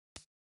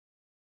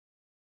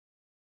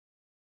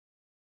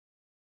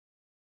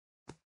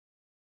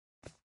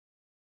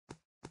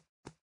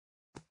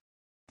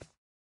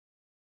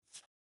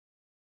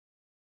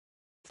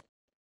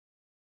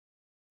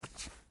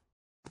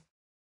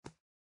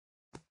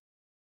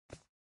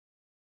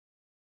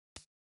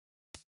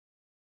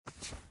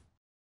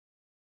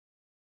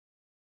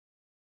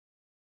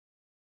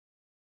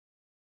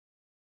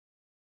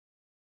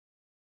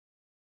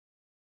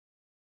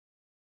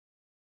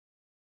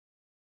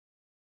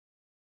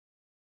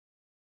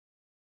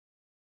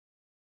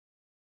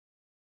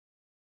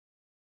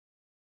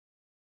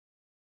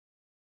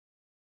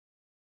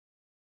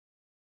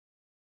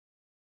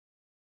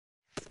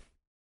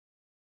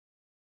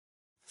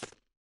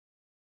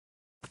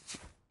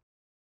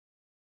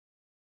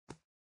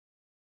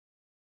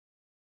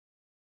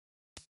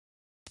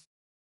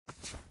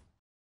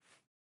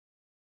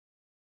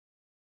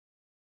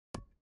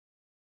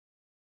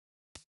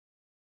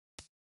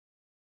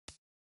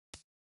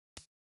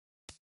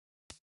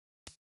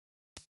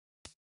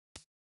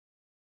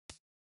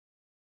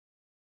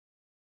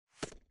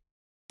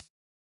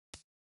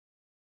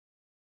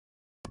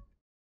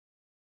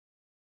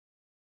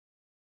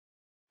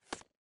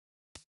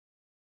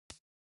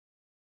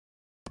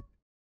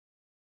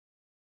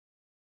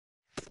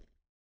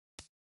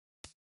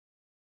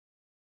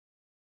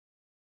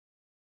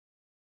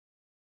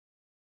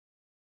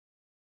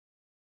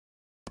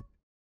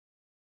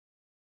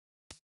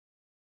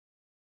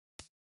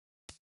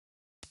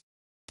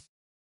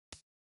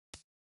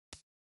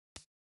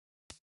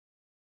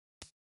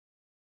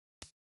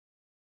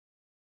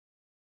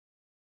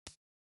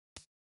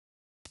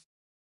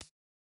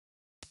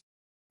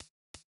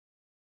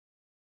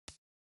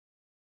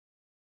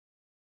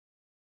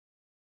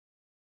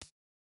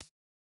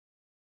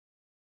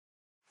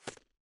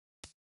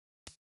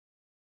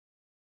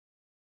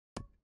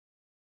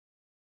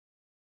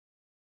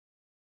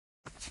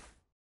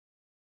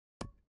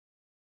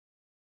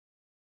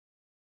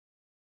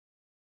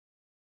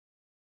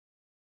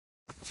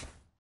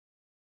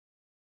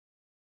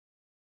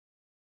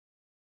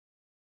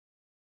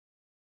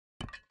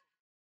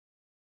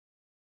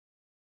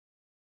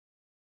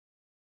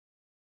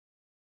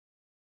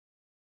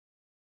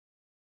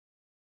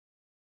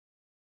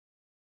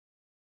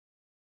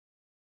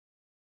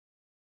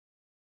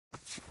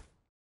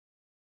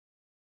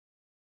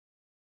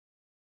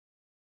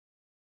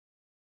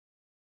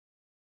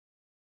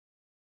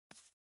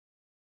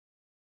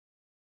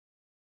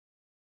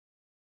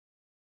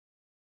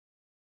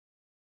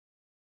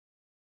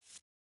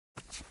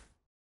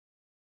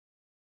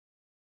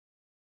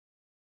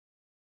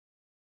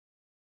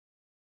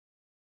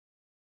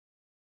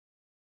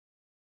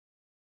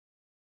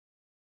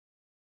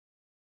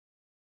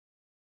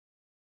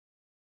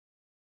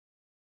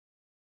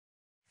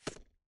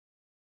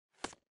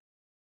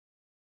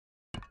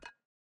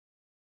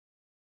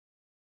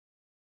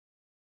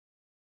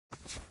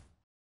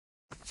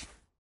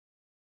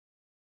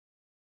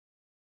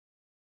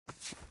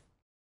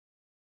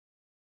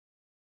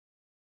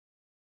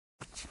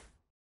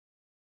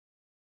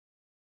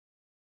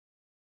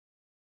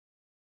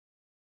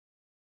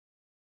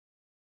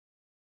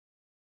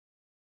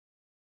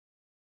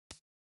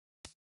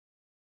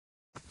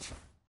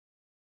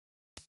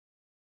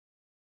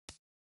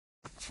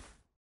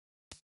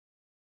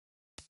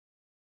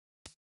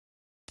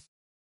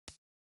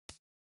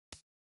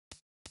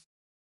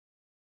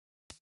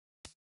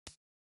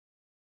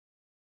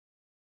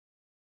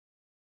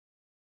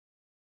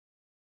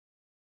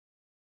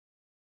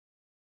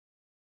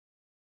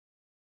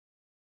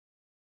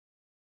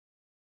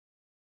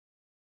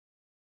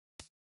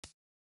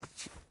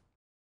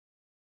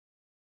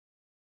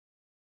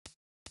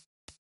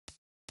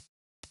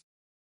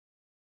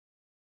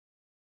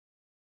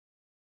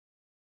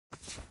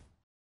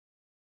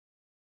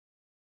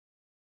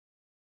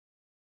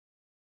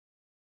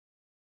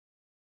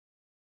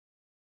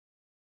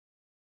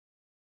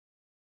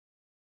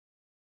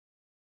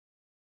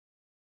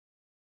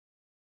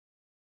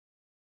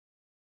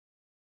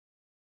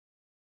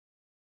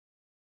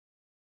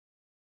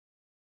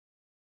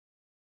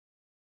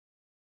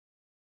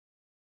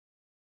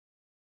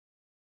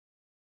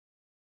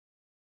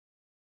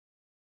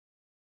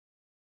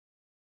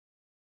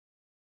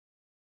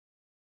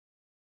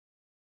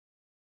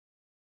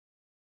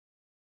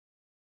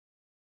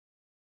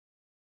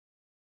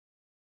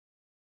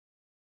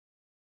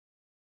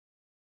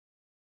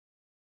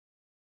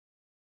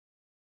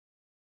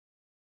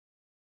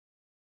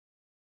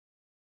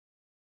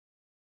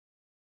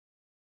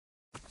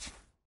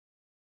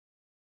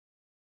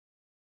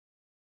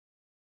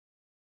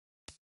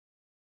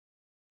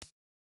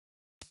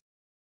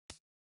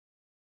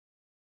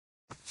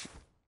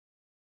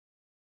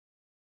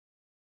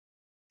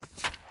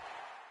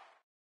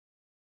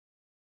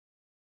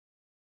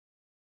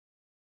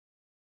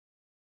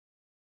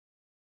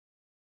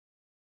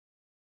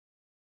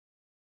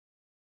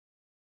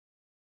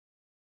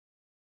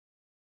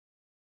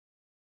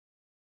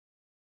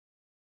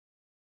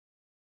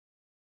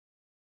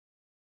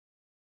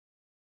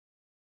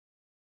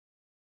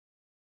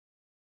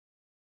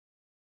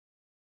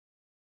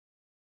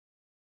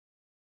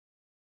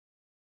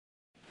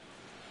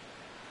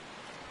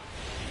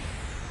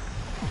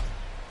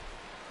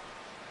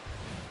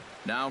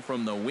Now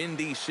from the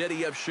windy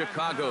city of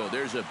Chicago,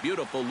 there's a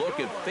beautiful look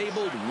at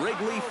fabled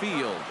Wrigley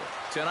Field.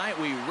 Tonight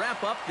we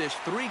wrap up this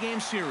three-game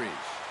series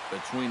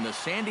between the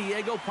San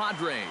Diego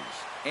Padres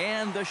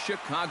and the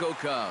Chicago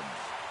Cubs.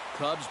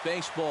 Cubs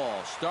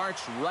baseball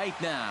starts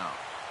right now.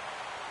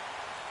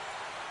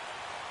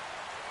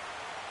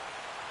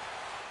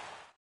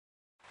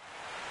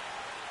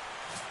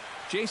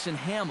 Jason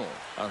Hamill,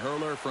 a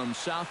hurler from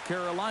South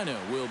Carolina,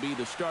 will be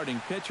the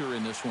starting pitcher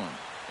in this one.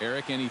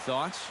 Eric, any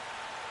thoughts?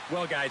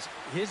 Well, guys,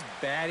 his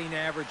batting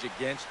average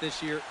against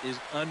this year is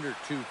under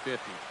 250.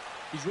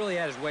 He's really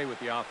had his way with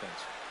the offense.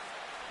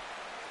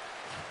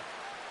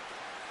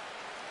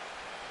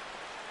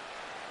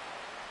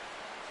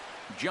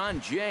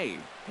 John Jay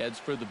heads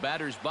for the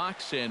batter's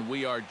box, and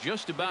we are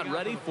just about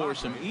ready for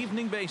some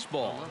evening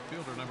baseball. Left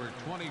fielder number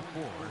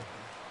 24,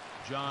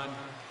 John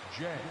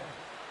Jay.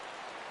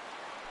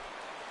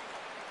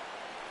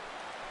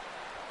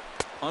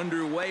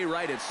 Underway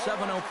right at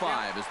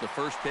 7:05 as the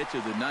first pitch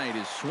of the night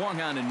is swung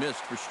on and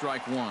missed for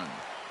strike one.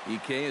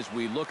 EK, as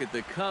we look at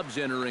the Cubs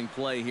entering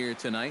play here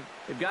tonight,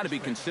 they've got to be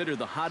considered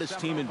the hottest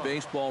team in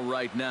baseball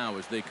right now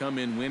as they come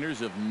in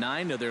winners of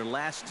 9 of their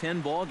last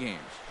 10 ball games.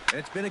 And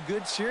it's been a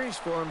good series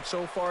for them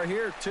so far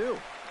here, too.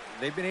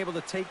 They've been able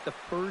to take the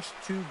first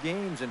 2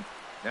 games, and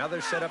now they're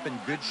set up in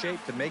good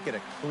shape to make it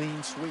a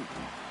clean sweep.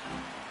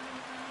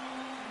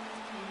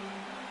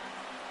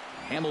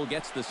 Hamill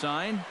gets the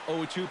sign.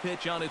 0-2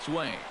 pitch on its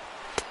way.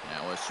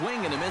 Now a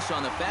swing and a miss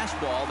on the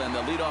fastball. Then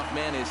the leadoff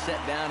man is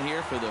set down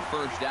here for the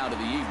first out of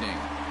the evening.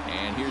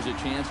 And here's a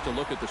chance to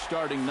look at the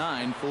starting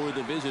 9 for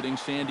the visiting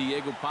San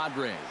Diego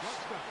Padres.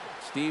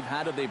 Steve,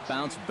 how do they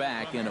bounce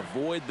back and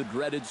avoid the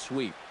dreaded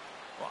sweep?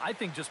 Well, I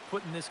think just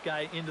putting this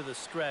guy into the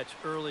stretch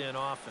early and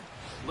often.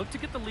 Look to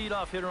get the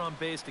leadoff hitter on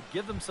base to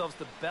give themselves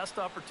the best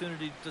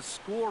opportunity to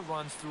score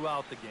runs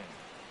throughout the game.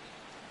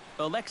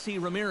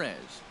 Alexi Ramirez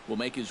will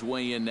make his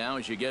way in now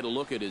as you get a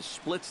look at his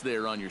splits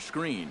there on your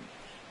screen.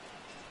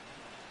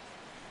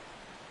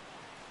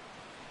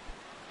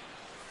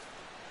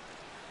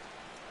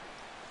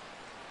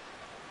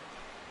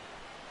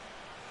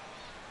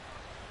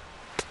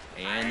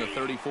 And the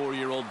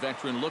 34-year-old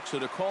veteran looks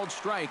at a called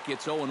strike.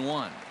 It's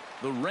 0-1.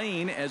 The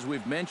rain, as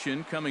we've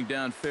mentioned, coming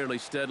down fairly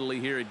steadily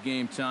here at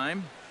game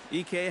time.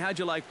 EK, how'd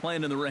you like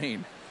playing in the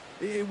rain?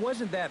 It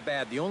wasn't that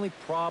bad. The only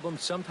problem,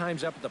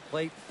 sometimes up at the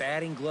plate,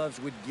 batting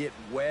gloves would get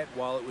wet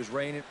while it was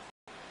raining.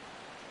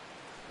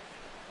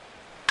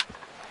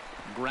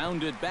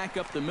 Grounded back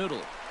up the middle.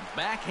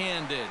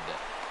 Backhanded.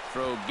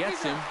 Throw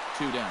gets him.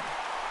 2 down.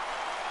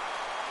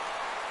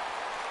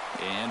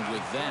 And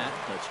with that,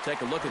 let's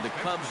take a look at the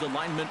Cubs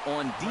alignment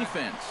on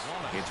defense.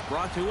 It's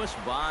brought to us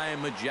by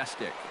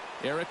Majestic.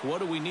 Eric,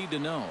 what do we need to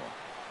know?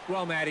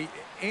 Well, Matty,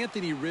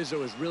 Anthony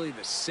Rizzo is really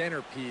the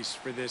centerpiece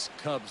for this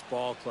Cubs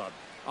ball club.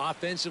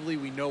 Offensively,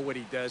 we know what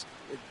he does.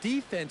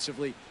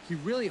 Defensively, he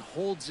really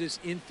holds this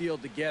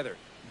infield together.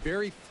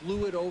 Very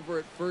fluid over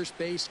at first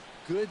base,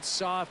 good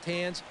soft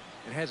hands,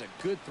 and has a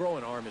good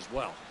throwing arm as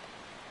well.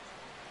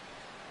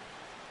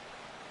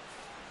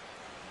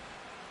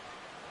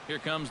 Here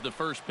comes the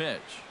first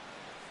pitch.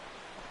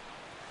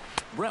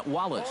 Brett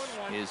Wallace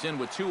is in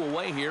with 2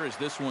 away here as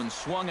this one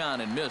swung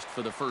on and missed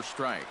for the first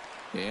strike.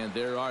 And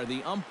there are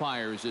the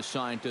umpires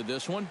assigned to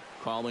this one.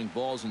 Calling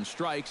balls and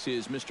strikes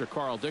is Mr.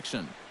 Carl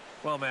Dixon.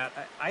 Well, Matt,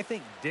 I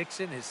think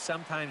Dixon has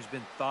sometimes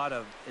been thought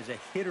of as a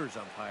hitter's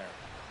umpire.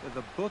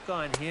 The book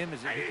on him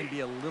is that he can be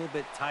a little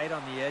bit tight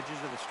on the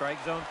edges of the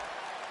strike zone.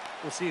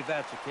 We'll see if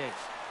that's the case.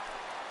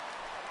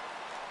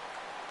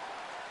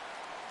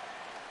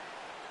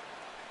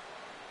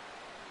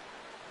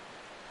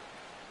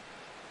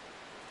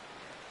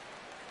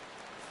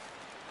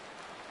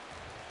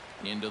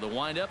 Into the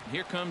windup.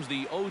 Here comes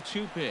the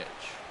 0-2 pitch.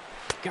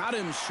 Got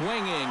him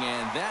swinging,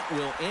 and that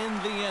will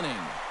end the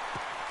inning.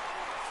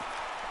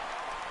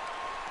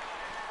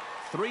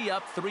 3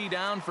 up, 3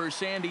 down for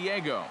San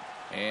Diego.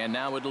 And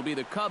now it'll be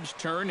the Cubs'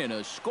 turn in a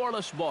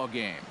scoreless ball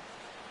game.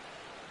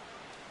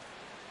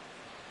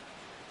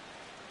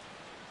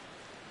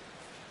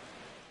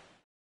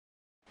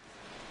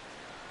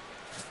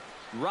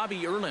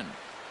 Robbie Erlin,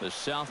 the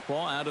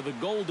southpaw out of the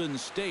Golden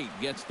State,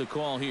 gets the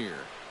call here.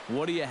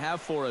 What do you have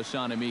for us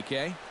on him,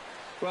 EK?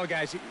 Well,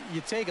 guys,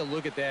 you take a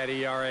look at that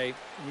ERA.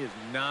 He has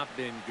not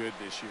been good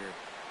this year.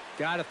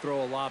 Got to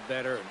throw a lot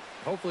better, and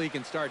hopefully he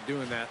can start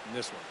doing that in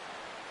this one.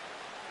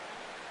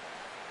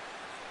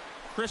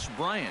 Chris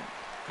Bryant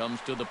comes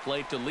to the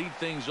plate to lead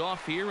things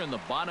off here in the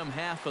bottom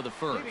half of the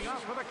first. Leading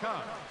off for the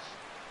Cubs,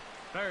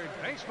 third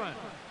baseman,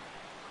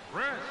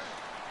 Chris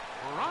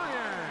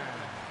Bryant.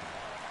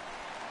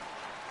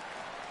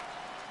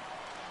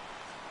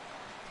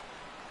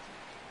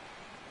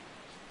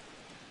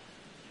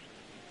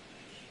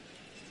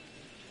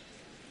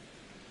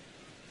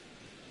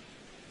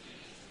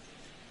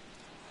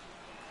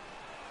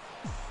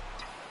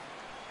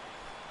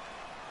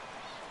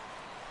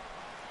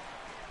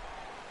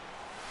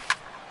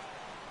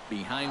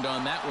 Behind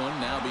on that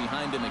one, now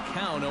behind in the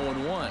count,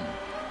 0-1.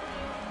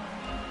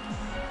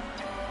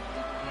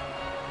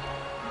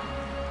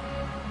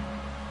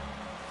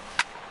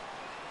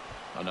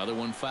 Another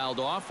one fouled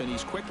off, and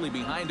he's quickly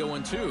behind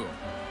 0-2.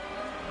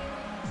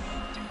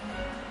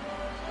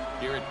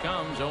 Here it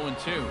comes,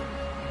 0-2.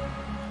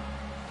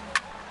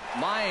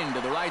 Line to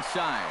the right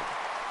side.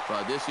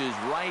 But this is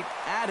right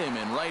at him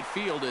in right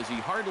field as he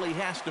hardly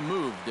has to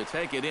move to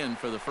take it in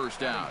for the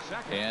first out.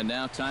 And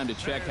now time to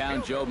check how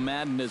Joe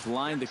Madden has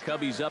lined the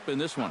Cubbies up in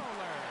this one.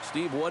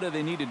 Steve, what do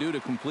they need to do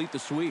to complete the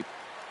sweep?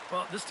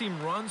 Well, this team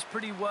runs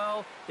pretty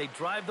well. They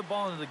drive the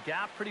ball into the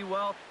gap pretty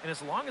well. And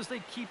as long as they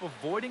keep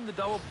avoiding the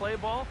double play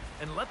ball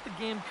and let the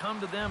game come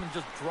to them and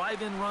just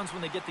drive in runs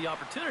when they get the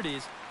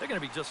opportunities, they're going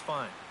to be just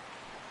fine.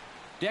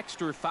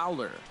 Dexter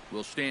Fowler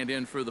will stand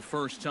in for the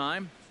first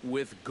time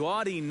with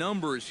gaudy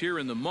numbers here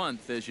in the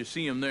month as you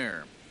see him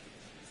there.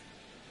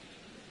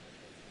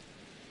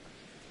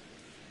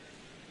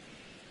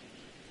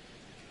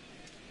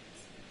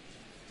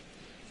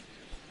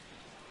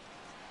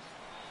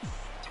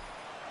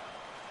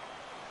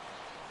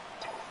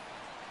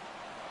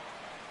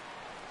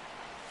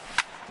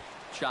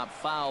 Chop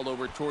fouled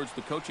over towards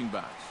the coaching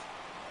box.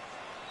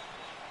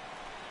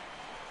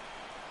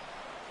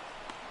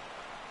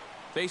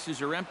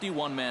 Bases are empty,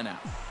 one man out.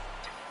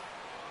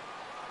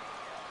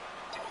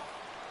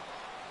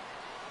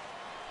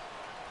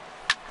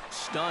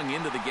 Stung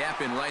into the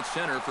gap in right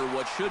center for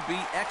what should be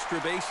extra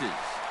bases.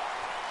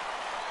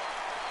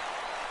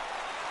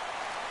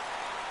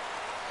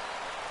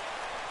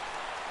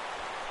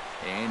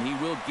 And he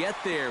will get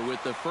there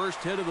with the first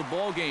hit of the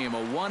ball game,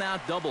 a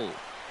one-out double.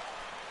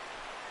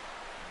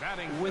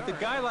 With a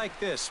guy like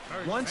this,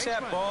 once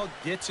that ball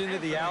gets into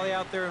the alley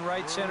out there in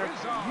right center,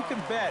 you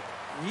can bet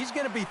he's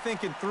going to be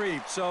thinking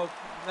three. So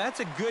that's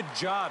a good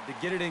job to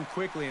get it in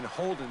quickly and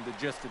hold him to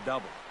just a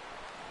double.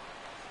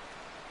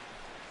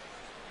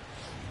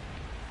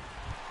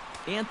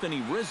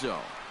 Anthony Rizzo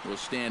will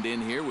stand in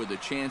here with a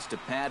chance to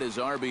pad his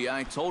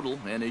RBI total.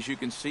 And as you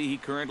can see, he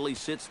currently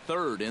sits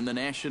third in the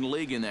National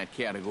League in that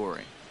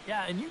category.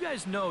 Yeah, and you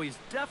guys know he's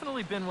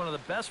definitely been one of the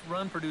best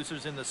run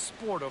producers in the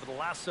sport over the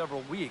last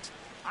several weeks.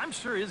 I'm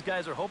sure his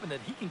guys are hoping that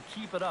he can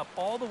keep it up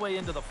all the way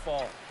into the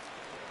fall.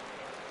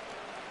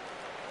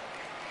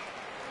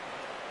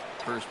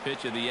 First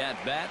pitch of the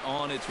at-bat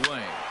on its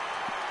way.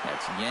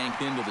 That's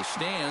yanked into the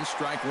stands,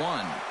 strike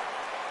one.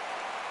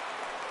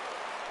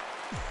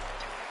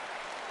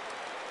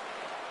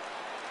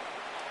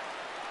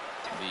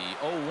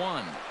 The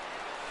 0-1.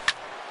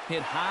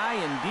 Hit high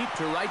and deep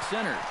to right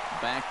center.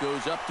 Back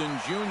goes Upton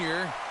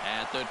Jr.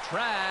 at the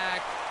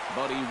track.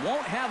 But he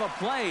won't have a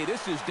play.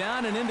 This is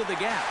down and into the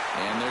gap.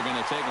 And they're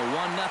going to take a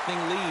 1-0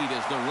 lead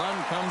as the run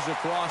comes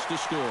across to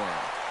score.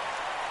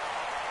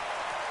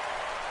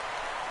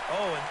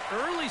 Oh, an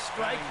early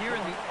strike here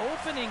in the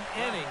opening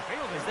inning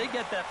as they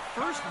get that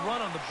first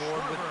run on the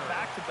board with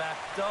back-to-back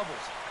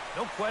doubles.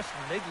 No question,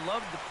 they'd love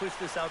to push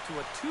this out to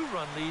a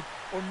 2-run lead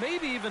or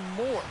maybe even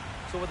more.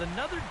 So with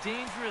another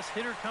dangerous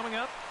hitter coming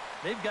up,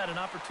 they've got an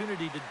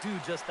opportunity to do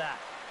just that.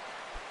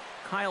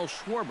 Kyle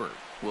Schwarber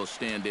will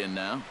stand in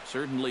now.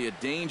 Certainly a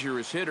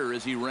dangerous hitter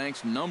as he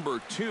ranks number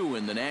 2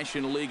 in the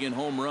National League in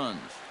home runs.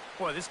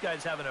 Boy, this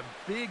guy's having a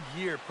big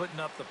year putting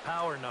up the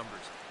power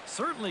numbers.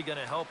 Certainly going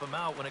to help him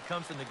out when it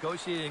comes to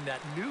negotiating that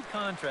new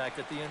contract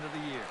at the end of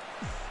the year.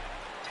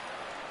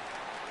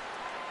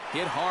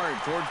 Hit hard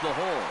towards the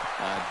hole.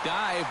 A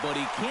dive, but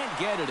he can't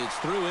get it. It's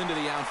through into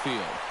the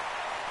outfield.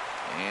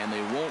 And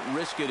they won't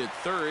risk it at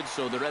third,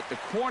 so they're at the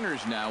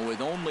corners now with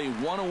only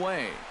one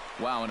away.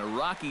 Wow, and a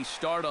rocky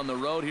start on the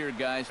road here,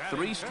 guys.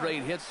 3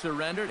 straight hits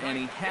surrendered, and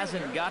he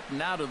hasn't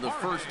gotten out of the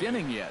first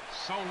inning yet.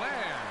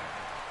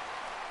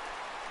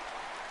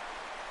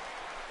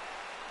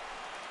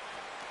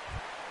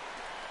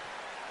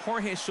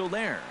 Jorge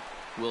Soler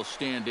will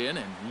stand in,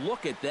 and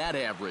look at that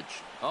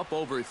average. Up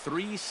over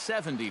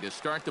 370 to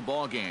start the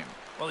ball game.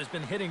 Well, he's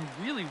been hitting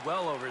really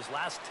well over his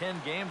last 10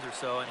 games or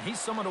so, and he's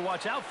someone to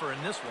watch out for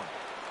in this one.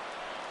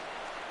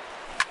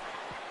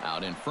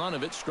 Out in front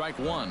of it, strike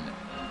one.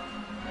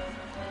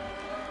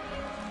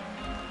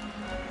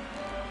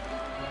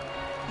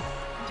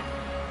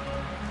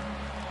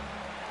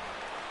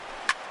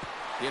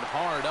 Hit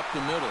hard up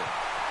the middle.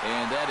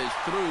 And that is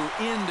through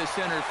into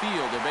center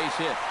field, a base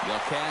hit.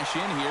 They'll cash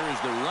in here as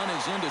the run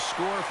is in to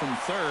score from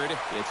third.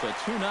 It's a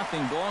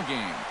 2-0 ball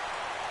game.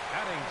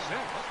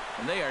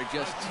 And they are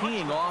just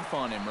teeing off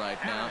on him right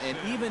now. And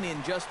even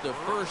in just the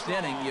first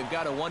inning, you've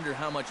got to wonder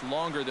how much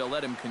longer they'll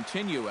let him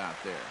continue out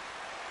there.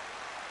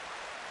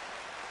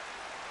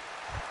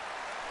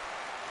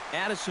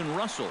 Addison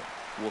Russell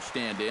will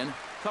stand in.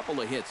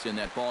 Couple of hits in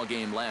that ball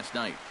game last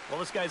night. Well,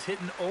 this guy's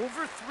hitting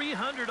over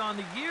 300 on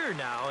the year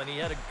now, and he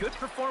had a good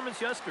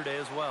performance yesterday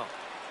as well.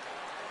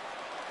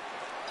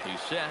 He's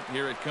set.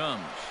 Here it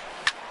comes.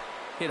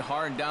 Hit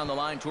hard down the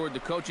line toward the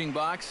coaching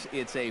box.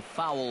 It's a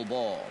foul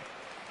ball.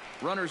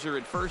 Runners are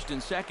at first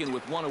and second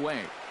with one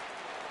away.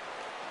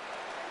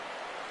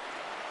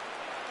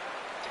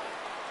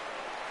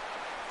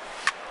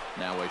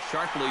 Now a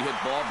sharply hit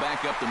ball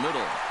back up the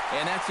middle.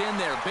 And that's in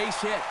there. Base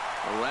hit.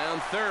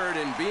 Around third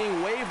and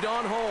being waved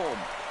on home.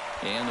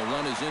 And the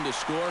run is in to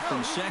score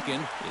from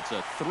second. It's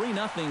a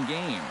 3-0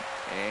 game.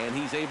 And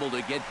he's able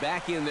to get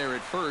back in there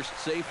at first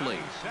safely.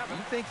 You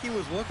think he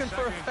was looking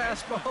for a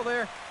fastball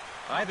there?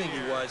 I think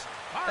he was.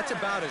 That's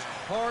about as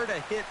hard a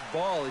hit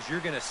ball as you're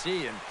going to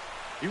see, and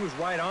he was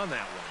right on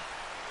that one.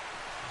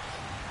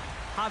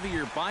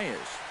 Javier Baez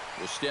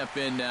will step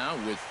in now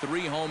with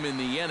 3 home in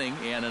the inning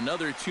and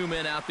another 2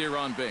 men out there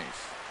on base.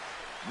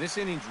 This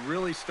inning's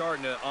really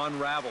starting to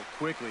unravel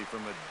quickly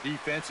from a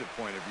defensive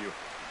point of view.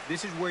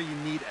 This is where you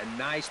need a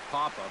nice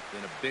pop-up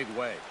in a big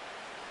way.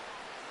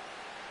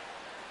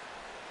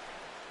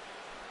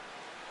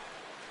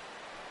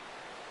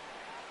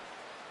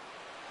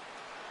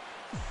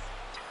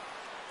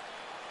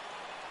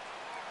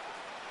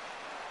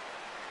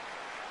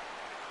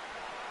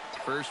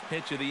 First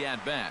pitch of the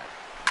at-bat.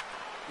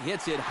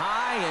 Hits it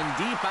high and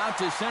deep out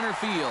to center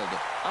field.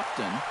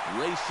 Upton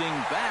racing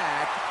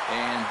back,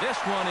 and this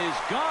one is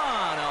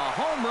gone. A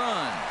home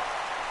run.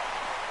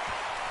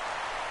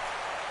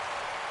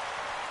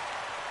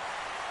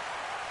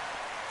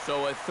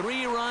 So a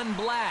 3-run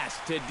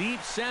blast to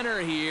deep center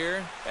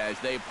here. As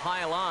they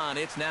pile on,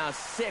 it's now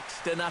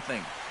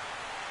 6-0.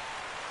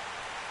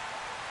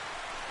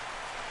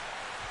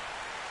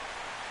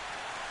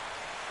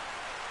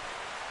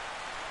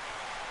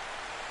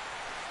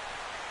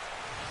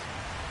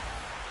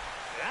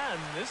 And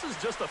this is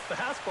just a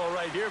fastball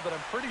right here, but I'm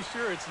pretty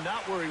sure it's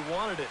not where he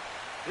wanted it.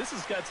 This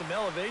has got some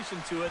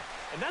elevation to it,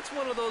 and that's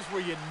one of those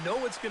where you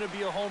know it's going to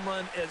be a home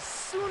run as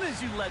soon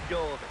as you let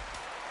go of it.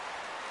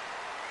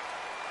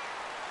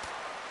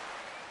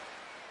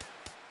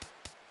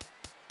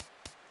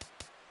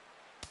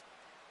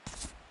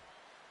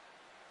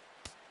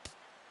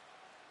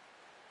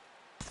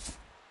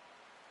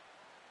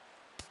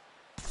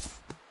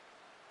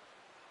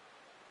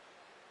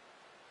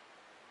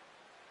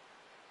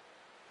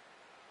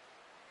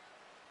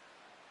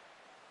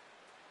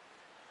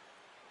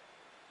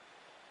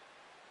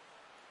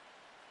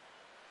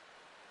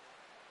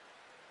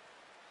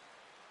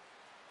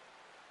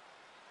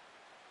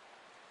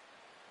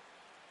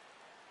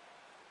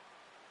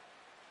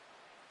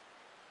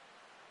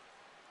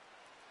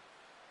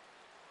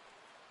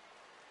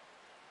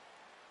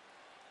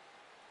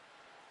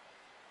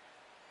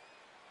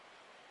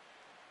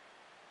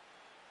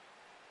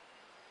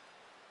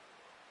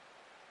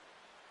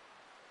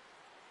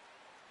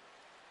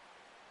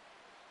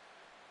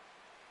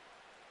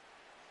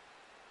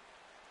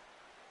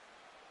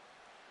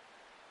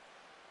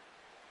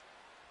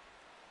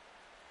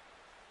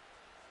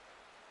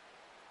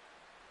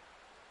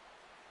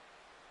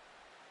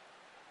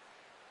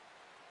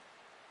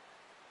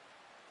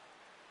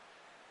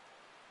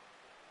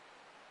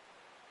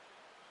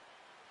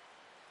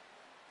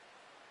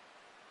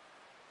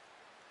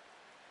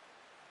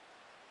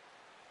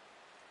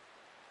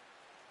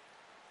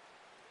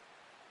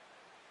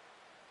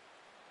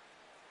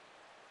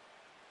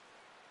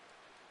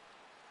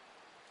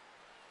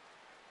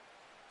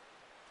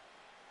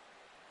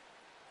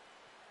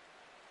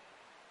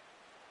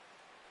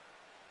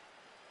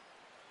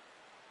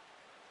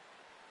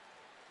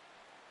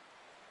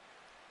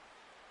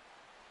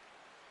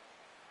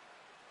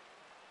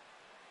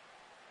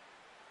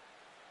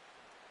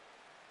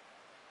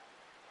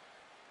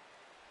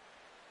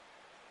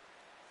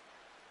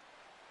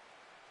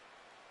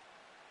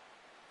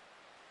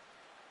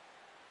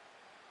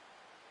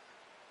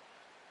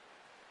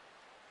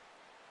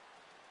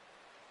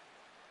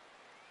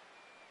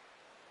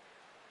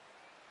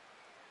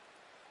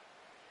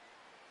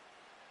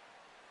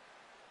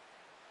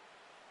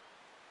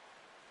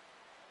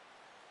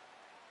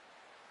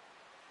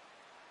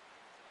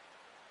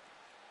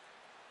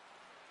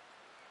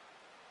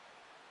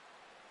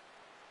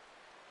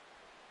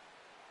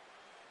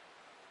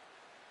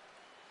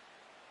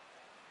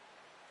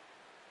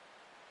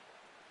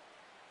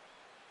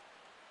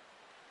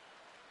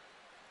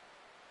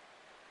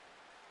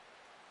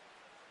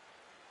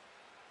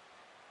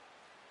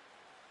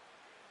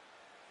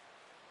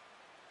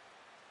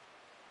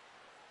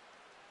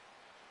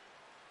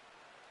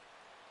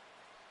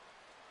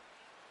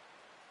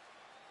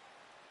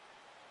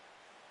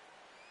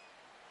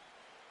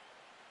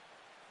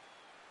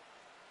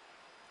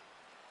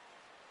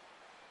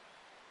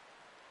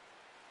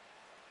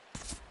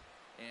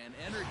 An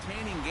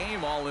entertaining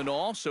game all in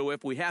all, so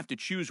if we have to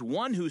choose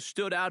one who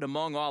stood out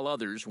among all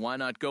others, why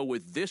not go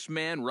with this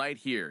man right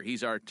here?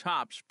 He's our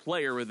tops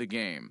player of the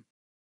game.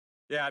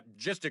 Yeah,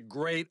 just a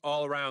great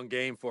all-around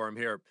game for him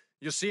here.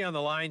 You'll see on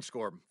the line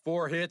score,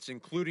 4 hits,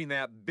 including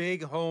that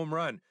big home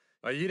run.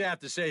 You'd have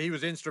to say he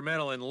was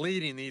instrumental in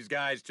leading these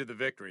guys to the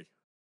victory.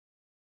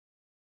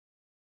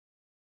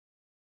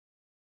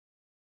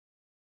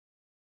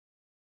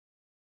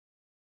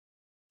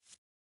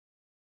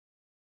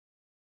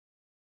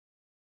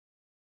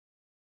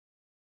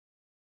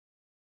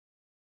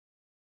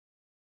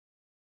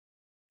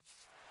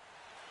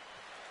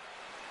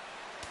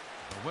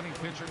 The winning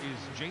pitcher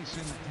is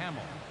Jason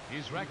Hamill.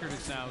 His record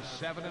is now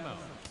 7-0.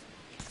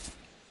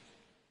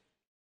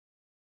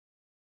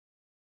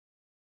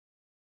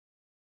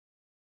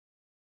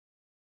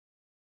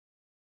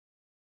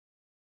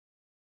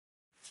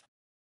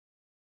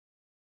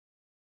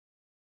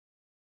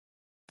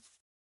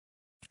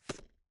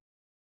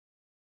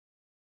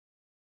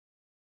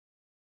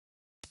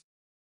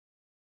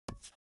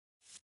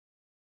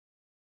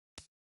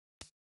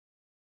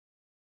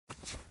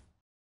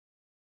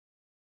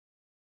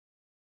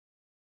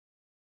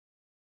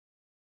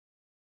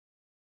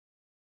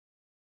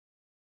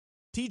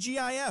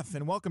 TGIF,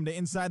 and welcome to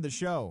Inside the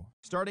Show.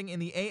 Starting in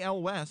the AL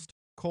West,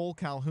 Cole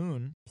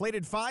Calhoun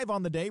plated 5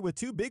 on the day with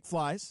 2 big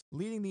flies,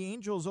 leading the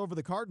Angels over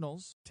the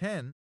Cardinals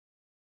 10.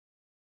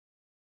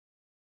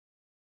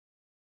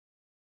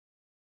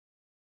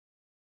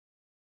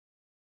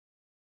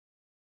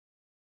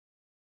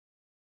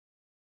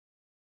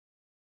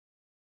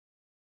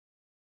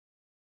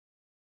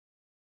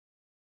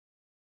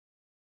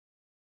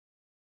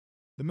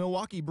 The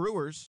Milwaukee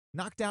Brewers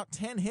knocked out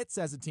 10 hits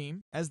as a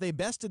team as they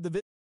bested the